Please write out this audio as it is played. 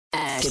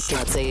Ash,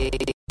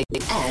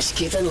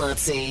 Kip and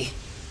Lutzi.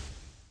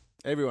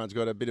 Everyone's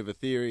got a bit of a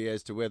theory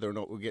as to whether or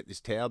not we'll get this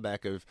towel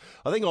back.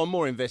 I think I'm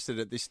more invested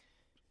at this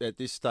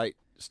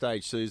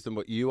stage, Suze, than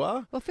what you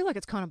are. Well, I feel like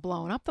it's kind of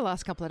blown up the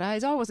last couple of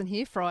days. I wasn't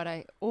here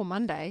Friday or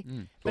Monday,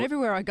 but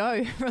everywhere I go,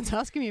 everyone's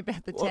asking me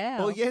about the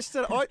towel. Well,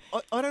 yesterday,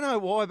 I don't know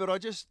why, but I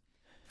just,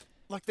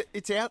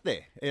 it's out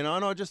there, and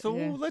I just thought,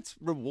 well, let's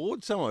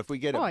reward someone if we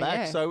get it back.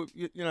 Yeah. So,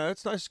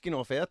 it's no skin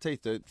off our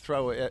teeth to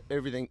throw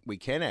everything we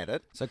can at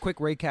it. So, quick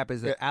recap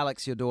is that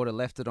Alex, your daughter,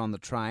 left it on the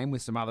train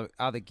with some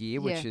other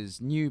gear, which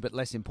is new but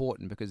less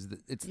important because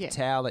it's the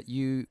towel that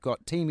you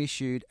got team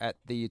issued at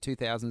the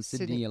 2000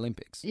 Sydney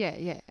Olympics. Yeah,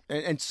 yeah.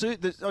 And Sue,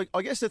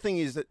 I guess the thing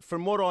is that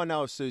from what I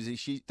know of Susie,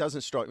 she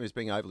doesn't strike me as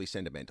being overly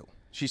sentimental.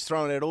 She's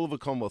thrown out all of her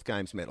Commonwealth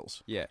Games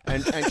medals. Yeah,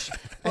 and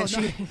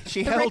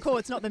she the held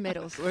records, not the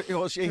medals.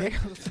 Well, she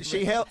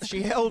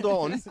held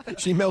on.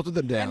 She melted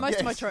them down. And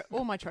most of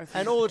all my trophies.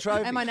 And all the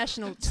trophies. And my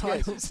national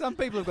titles. Some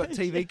people have got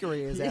TV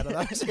careers out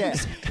of those.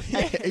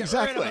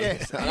 Exactly.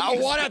 Yes. I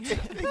want it.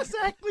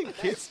 Exactly,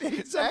 kids.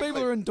 Exactly. Some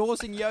people are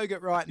endorsing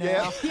yogurt right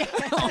now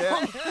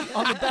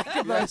on the back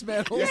of those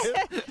medals.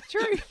 Yeah.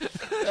 True.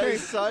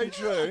 That's so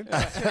true.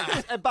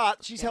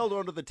 But she's held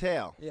on to the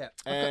towel. Yeah.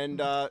 And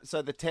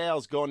so the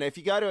towel's gone. Now, if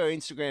you go to her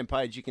Instagram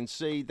page, you can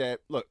see that,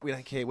 look, we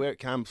don't care where it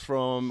comes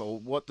from or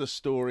what the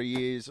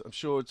story is. I'm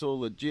sure it's all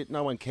legit.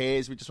 No one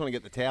cares. We just want to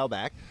get the towel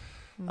back.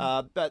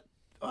 But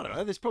I don't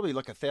know. There's probably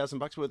like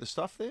 $1,000 worth of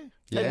stuff there.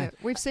 Yeah.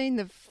 We've seen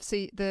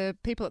the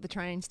people at the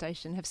train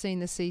station have seen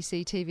the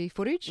CCTV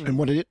footage. And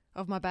what did it?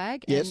 Of my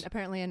bag. Yes. And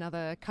apparently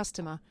another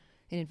customer,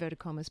 in inverted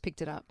commas,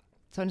 picked it up.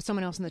 So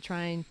someone else on the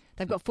train,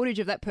 they've got footage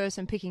of that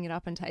person picking it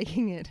up and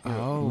taking it.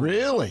 Oh,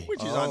 really?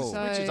 Which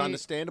is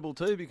understandable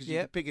too, because you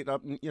can pick it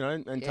up,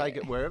 and take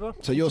it wherever.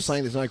 So you're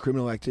saying there's no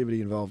criminal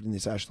activity involved in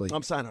this, Ashley?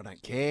 I'm saying I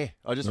don't care.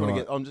 I just want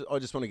to get. I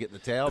just want to get the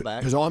towel back.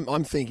 Because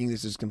I'm thinking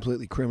this is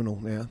completely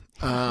criminal now.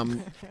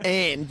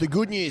 And the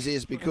good news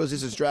is because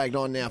this has dragged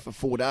on now for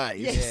 4 days.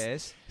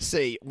 Yes.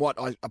 See, what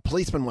a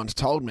policeman once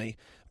told me,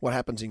 what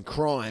happens in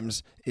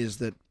crimes is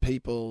that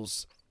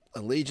people's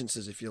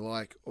allegiances, if you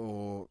like,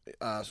 or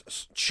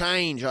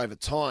change over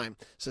time.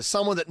 So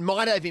someone that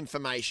might have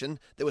information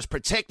that was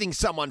protecting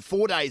someone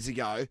 4 days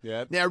ago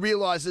now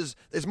realises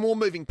there's more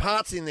moving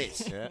parts in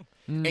this.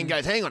 And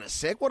goes, hang on a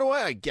sec, what do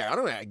I owe Gary? I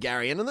don't owe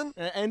Gary anything.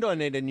 And I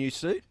need a new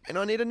suit. And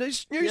I need a new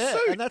suit.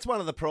 And that's one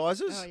of the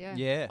prizes. Oh, yeah.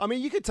 Yeah. I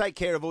mean, you could take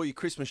care of all your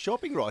Christmas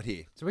shopping right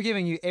here. So we're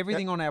giving you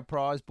everything on our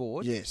prize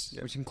board. Yes.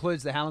 Which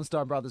includes the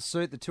Hallenstein Brothers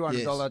suit, the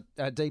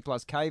 $200 D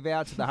plus K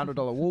voucher, the $100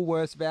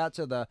 Woolworths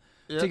voucher, the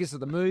tickets to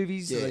the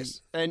movies.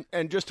 Yes.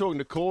 And just talking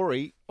to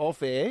Corey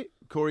off air,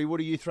 Corey,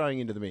 what are you throwing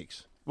into the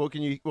mix? What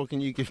can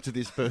you give to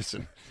this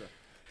person?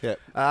 Yeah,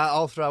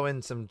 I'll throw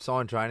in some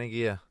signed training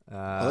gear.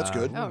 That's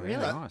good. Oh, really?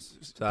 Nice.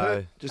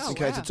 So just in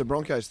case it's a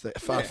Broncos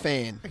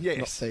fan,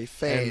 not the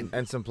fan.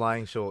 and some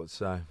playing shorts.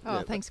 So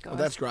Thanks, guys. Well,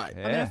 that's great.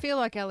 Yeah. I mean, I feel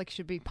like Alex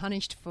should be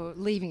punished for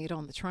leaving it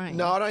on the train.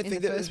 No, I don't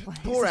think the that. first place.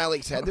 Poor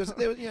Alex had.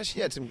 She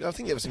had some. I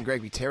think there were some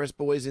Gregory Terrace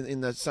boys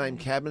in the same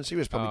cabin. She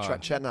was probably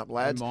chatting up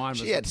lads. Mine was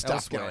She had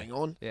stuff elsewhere. going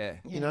on.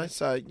 Yeah.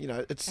 So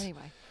it's. Anyway,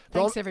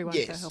 thanks everyone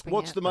for helping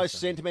What's out. the most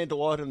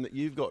sentimental item that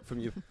you've got from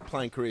your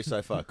playing career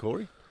so far,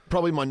 Corey?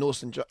 Probably my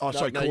Norton.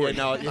 Corey.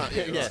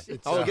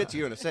 I'll get to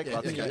you in a second.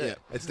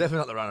 it's definitely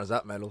not the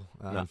runners-up medal.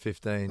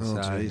 15. Oh,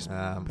 so geez.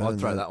 I'd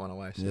throw that one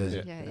away.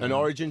 So. An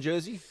Origin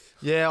jersey?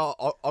 Yeah,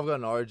 I've got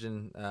an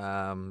Origin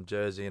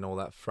jersey and all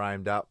that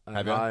framed up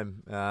at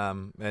home.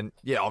 And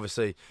yeah,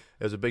 obviously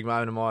it was a big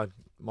moment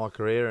in my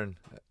career, and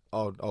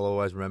I'll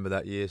always remember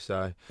that year.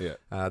 So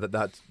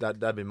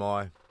that'd be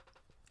my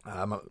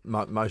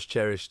most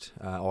cherished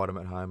item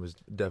at home was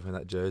definitely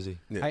that jersey.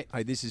 Yeah.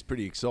 Hey, this is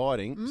pretty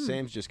exciting.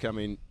 Sam's just come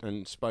in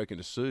and spoken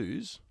to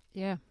Suze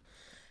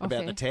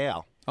about the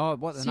towel. Oh,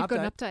 what So an you've update. got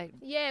an update.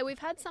 Yeah, we've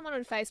had someone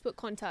on Facebook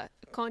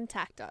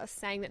contact us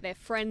saying that their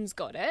friends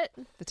got it.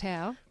 The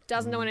towel.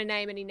 Doesn't want to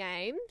name any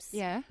names.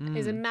 Yeah.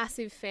 Is a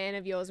massive fan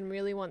of yours and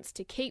really wants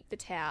to keep the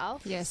towel.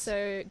 Yes.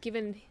 So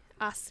given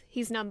us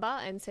his number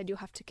and said you'll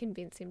have to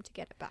convince him to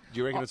get it back. Do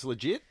you reckon it's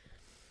legit?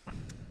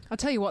 I'll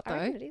tell you what, I though.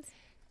 reckon it is.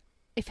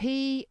 If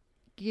he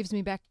gives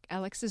me back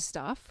Alex's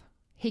stuff,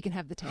 he can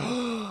have the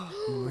towel.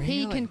 Really?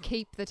 He can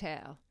keep the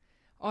towel.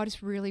 I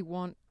just really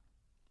want...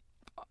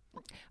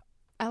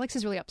 Alex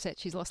is really upset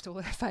she's lost all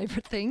her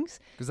favourite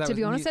things. To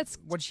be honest, that's...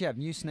 What did she have?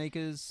 New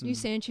sneakers? New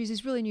sand shoes.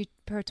 His really new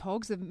pair of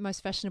togs, the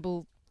most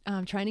fashionable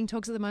training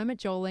togs at the moment,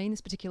 Jolene, this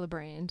particular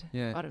brand.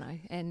 Yeah. I don't know.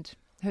 And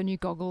her new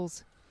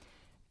goggles.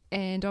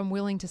 And I'm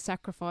willing to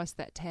sacrifice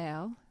that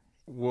towel.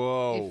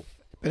 Whoa.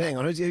 But hang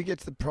on, who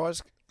gets the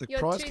prize? Your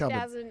prize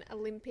 2000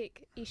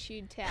 Olympic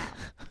issued towel.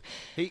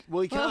 He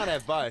can't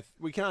have both.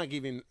 We can't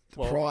give him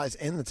prize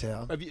and the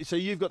towel. So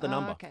you've got the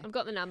number. Okay. I've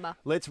got the number.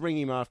 Let's ring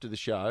him after the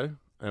show,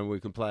 and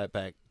we can play it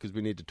back because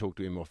we need to talk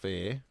to him off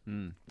air.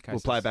 We'll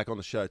play it back on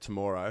the show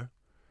tomorrow.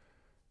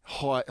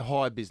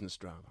 High business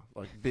drama,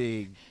 like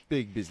big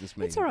business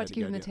meeting. It's all right to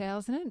give him the towel,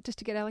 isn't it? Just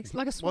to get Alex,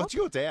 like a swap. Well, it's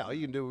your towel.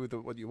 You can do with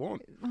it what you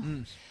want.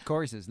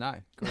 Corey says no.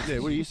 Yeah,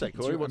 what do you say,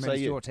 Corey? It's What say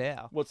it's you? your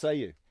towel. What say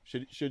you?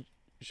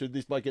 Should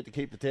this bloke get to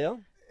keep the towel?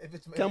 If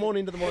it's Come on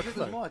into the If it was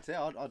microphone. my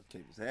towel, I'd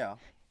keep his towel.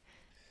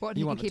 What,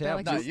 You you want can the keep towel?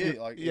 Alex's? No, you.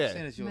 Like, Yeah. as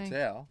soon as your Me.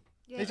 towel.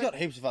 Yeah, He's got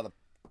heaps of other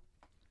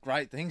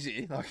great things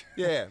here. Like,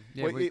 Yeah,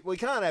 Yeah, we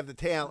can't have the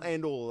towel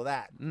and all of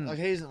that. like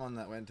he's the one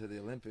that went to the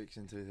Olympics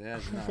in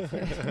 2000. No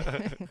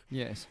offense.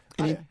 Yes.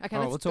 Okay, All right, let's,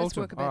 we'll talk let's to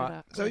talk him. about All it. right.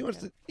 Up. So he wants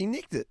to. He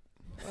nicked it.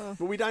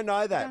 But we don't know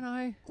I that. don't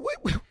know.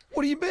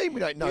 What do you mean we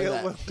don't know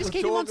that? We'll Just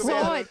keep him on talk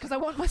about side it. because I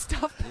want my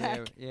stuff Yeah,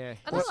 back. yeah.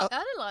 I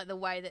don't like the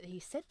way that he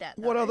said that.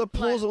 What though. other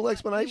plausible Like,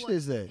 explanation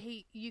is there?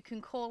 You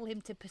can call him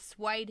to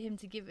persuade him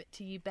to give it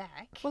to you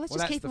back. Well, let's Well, just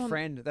that's keep the him on.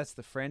 friend. That's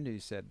the friend who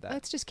said that.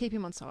 Let's just keep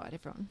him on side,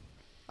 everyone.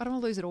 I don't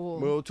want to lose it all.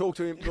 We'll talk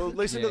to him. We'll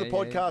listen to the Yeah, yeah.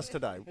 podcast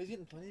today. He's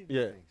getting plenty of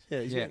Yeah,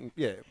 things. he's Yeah. getting,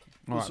 yeah.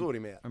 We'll Right. sort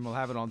him out. And we'll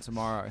have it on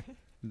tomorrow.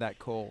 That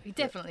call. He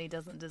definitely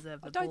doesn't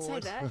deserve the Don't say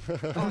board.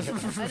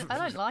 that. I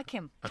don't like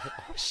him.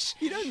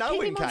 You don't know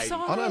Keep him, him on Katie.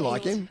 side. I don't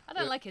like him. I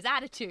don't like his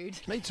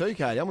attitude. Me too,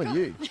 Katie. I'm with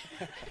you.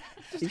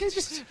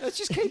 Let's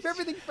just keep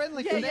everything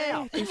friendly for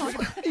now. He Hate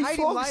him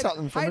flogged later.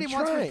 something from Hate a him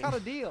once we train. cut a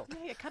deal.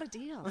 Yeah, cut a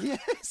deal.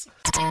 Yes.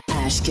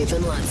 Ash, Kip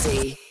and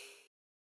Lutzi.